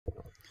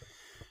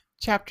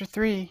Chapter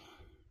 3.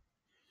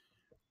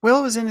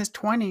 Will was in his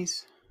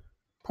 20s.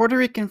 Puerto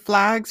Rican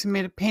flags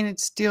made of painted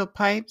steel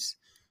pipes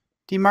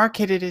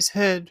demarcated his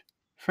hood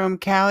from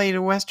Cali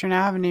to Western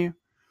Avenue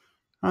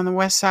on the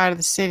west side of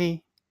the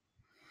city.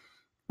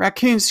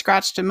 Raccoons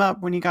scratched him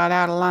up when he got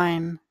out of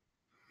line.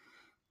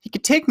 He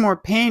could take more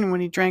pain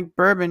when he drank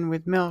bourbon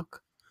with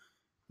milk.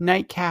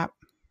 Nightcap.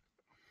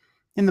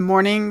 In the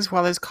mornings,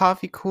 while his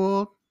coffee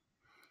cooled,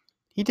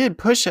 he did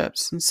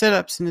push-ups and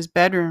sit-ups in his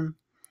bedroom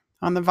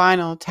on the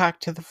vinyl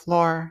tacked to the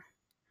floor.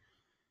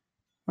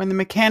 When the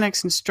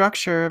mechanics and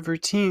structure of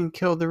routine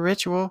killed the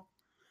ritual,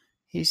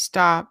 he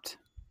stopped.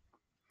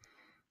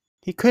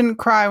 He couldn't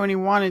cry when he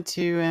wanted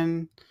to,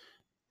 and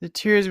the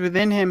tears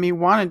within him he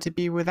wanted to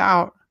be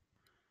without.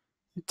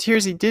 The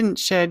tears he didn't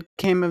shed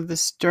came of the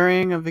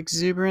stirring of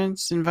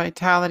exuberance and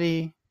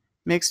vitality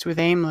mixed with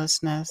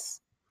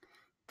aimlessness.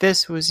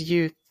 This was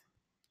youth.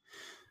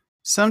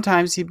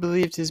 Sometimes he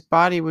believed his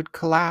body would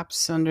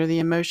collapse under the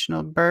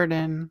emotional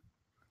burden.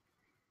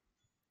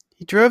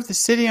 He drove the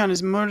city on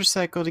his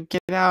motorcycle to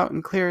get out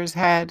and clear his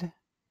head.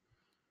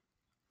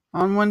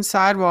 On one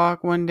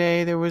sidewalk one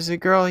day there was a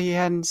girl he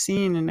hadn't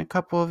seen in a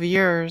couple of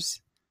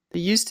years. They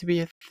used to be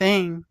a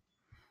thing.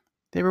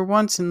 They were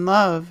once in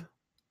love.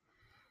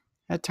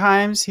 At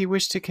times he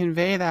wished to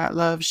convey that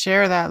love,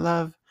 share that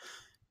love,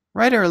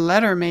 write her a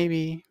letter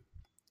maybe,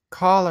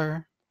 call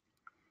her.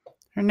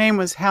 Her name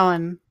was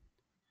Helen.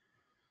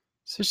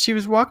 So she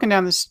was walking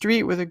down the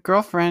street with a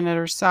girlfriend at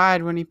her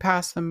side when he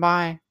passed them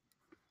by.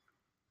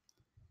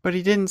 But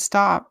he didn't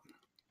stop.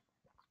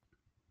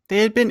 They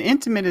had been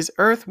intimate as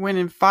earth, wind,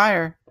 and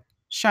fire,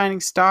 shining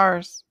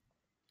stars.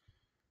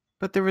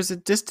 But there was a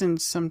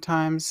distance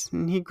sometimes,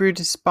 and he grew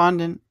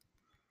despondent.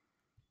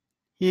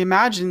 He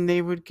imagined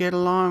they would get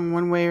along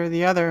one way or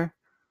the other,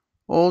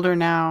 older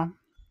now,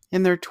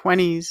 in their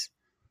 20s,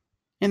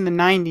 in the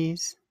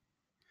 90s.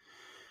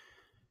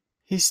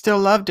 He still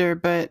loved her,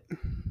 but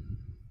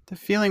the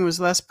feeling was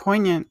less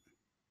poignant,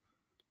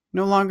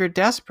 no longer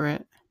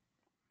desperate.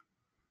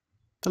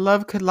 The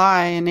love could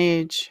lie and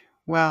age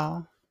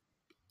well.